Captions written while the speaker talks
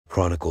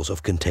Chronicles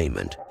of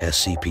Containment,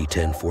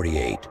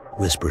 SCP-1048,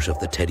 Whispers of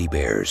the Teddy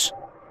Bears.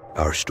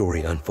 Our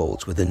story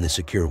unfolds within the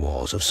secure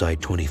walls of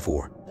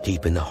Site-24,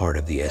 deep in the heart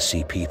of the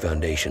SCP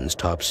Foundation's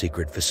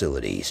top-secret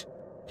facilities.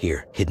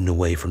 Here, hidden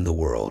away from the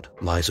world,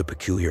 lies a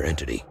peculiar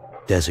entity,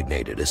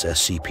 designated as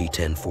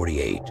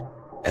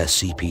SCP-1048.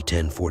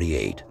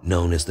 SCP-1048,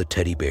 known as the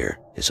Teddy Bear,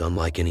 is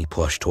unlike any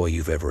plush toy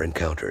you've ever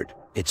encountered.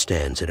 It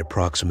stands at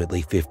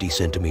approximately 50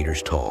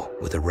 centimeters tall,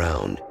 with a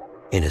round,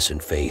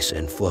 innocent face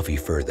and fluffy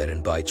fur that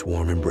invites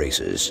warm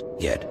embraces.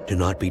 Yet, do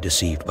not be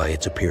deceived by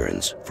its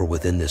appearance, for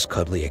within this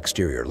cuddly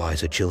exterior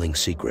lies a chilling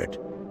secret.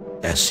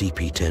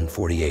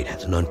 SCP-1048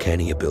 has an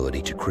uncanny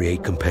ability to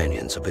create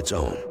companions of its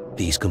own.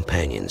 These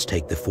companions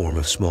take the form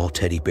of small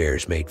teddy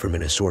bears made from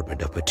an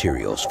assortment of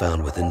materials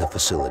found within the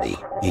facility.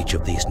 Each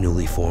of these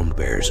newly formed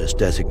bears is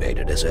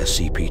designated as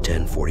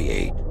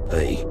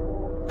SCP-1048-A.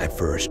 At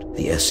first,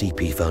 the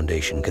SCP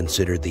Foundation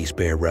considered these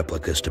bear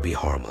replicas to be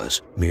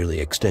harmless,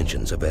 merely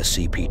extensions of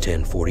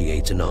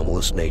SCP-1048's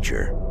anomalous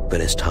nature. But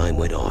as time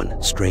went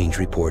on, strange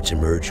reports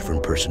emerged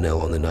from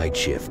personnel on the night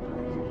shift.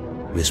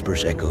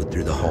 Whispers echoed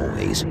through the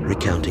hallways,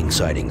 recounting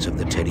sightings of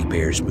the teddy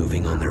bears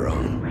moving on their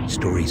own.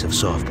 Stories of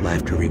soft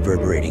laughter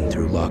reverberating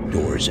through locked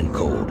doors and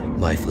cold,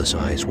 lifeless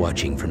eyes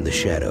watching from the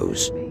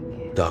shadows.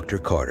 Dr.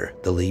 Carter,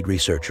 the lead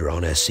researcher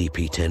on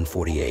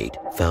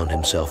SCP-1048, found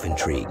himself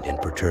intrigued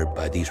and perturbed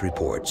by these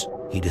reports.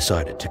 He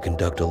decided to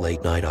conduct a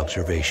late-night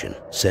observation,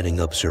 setting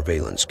up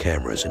surveillance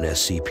cameras in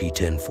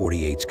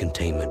SCP-1048's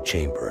containment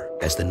chamber.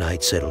 As the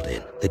night settled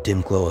in, the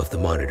dim glow of the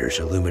monitors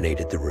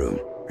illuminated the room,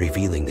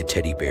 revealing the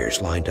teddy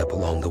bears lined up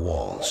along the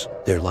walls.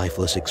 Their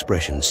lifeless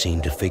expressions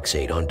seemed to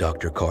fixate on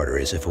Dr. Carter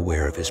as if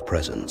aware of his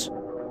presence.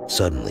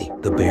 Suddenly,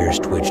 the bears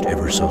twitched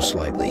ever so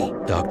slightly.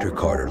 Dr.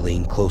 Carter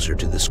leaned closer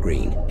to the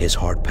screen, his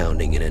heart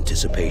pounding in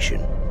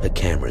anticipation. The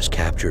cameras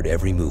captured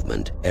every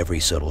movement,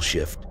 every subtle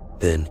shift.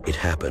 Then it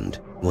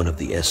happened. One of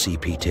the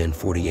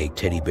SCP-1048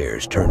 teddy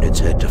bears turned its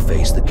head to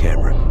face the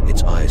camera,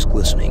 its eyes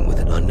glistening with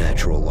an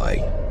unnatural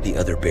light. The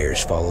other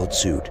bears followed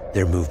suit,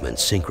 their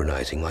movements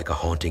synchronizing like a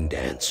haunting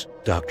dance.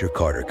 Dr.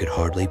 Carter could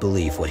hardly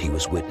believe what he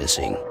was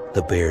witnessing.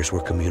 The bears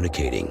were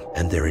communicating,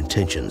 and their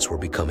intentions were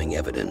becoming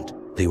evident.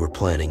 They were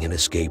planning an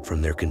escape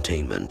from their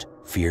containment.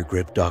 Fear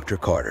gripped Dr.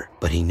 Carter,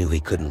 but he knew he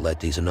couldn't let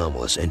these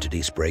anomalous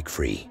entities break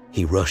free.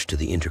 He rushed to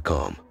the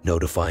intercom,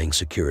 notifying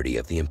security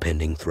of the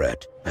impending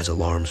threat. As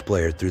alarms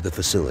blared through the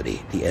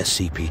facility, the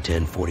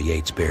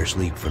SCP-1048's bears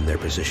leaped from their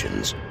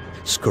positions,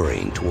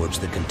 scurrying towards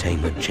the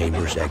containment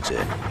chamber's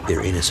exit.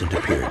 Their innocent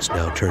appearance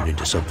now turned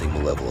into something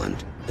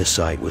malevolent. The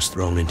site was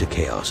thrown into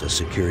chaos as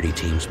security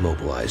teams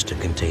mobilized to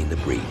contain the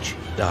breach.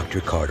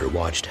 Dr. Carter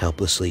watched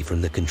helplessly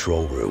from the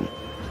control room,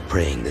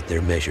 praying that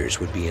their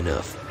measures would be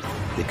enough.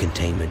 The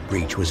containment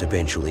breach was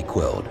eventually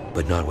quelled,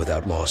 but not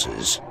without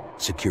losses.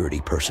 Security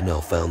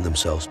personnel found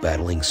themselves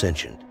battling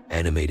sentient,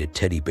 animated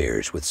teddy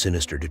bears with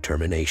sinister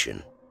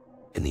determination.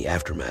 In the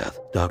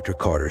aftermath, Dr.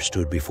 Carter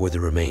stood before the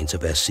remains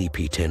of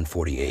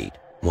SCP-1048,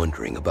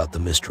 wondering about the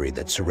mystery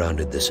that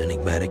surrounded this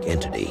enigmatic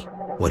entity.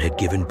 What had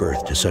given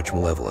birth to such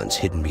malevolence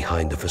hidden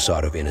behind the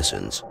facade of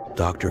innocence?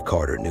 Dr.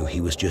 Carter knew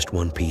he was just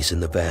one piece in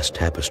the vast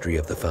tapestry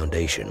of the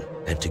Foundation,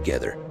 and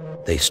together,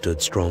 they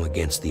stood strong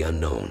against the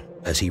unknown.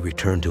 As he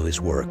returned to his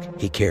work,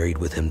 he carried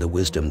with him the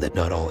wisdom that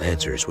not all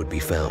answers would be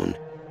found,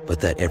 but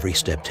that every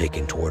step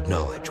taken toward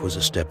knowledge was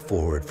a step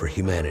forward for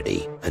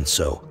humanity. And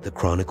so, the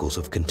Chronicles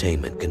of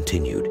Containment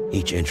continued,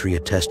 each entry a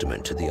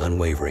testament to the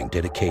unwavering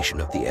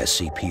dedication of the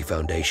SCP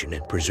Foundation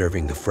in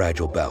preserving the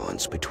fragile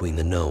balance between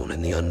the known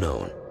and the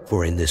unknown.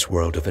 For in this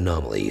world of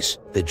anomalies,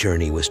 the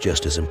journey was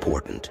just as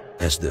important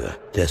as the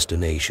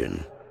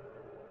destination.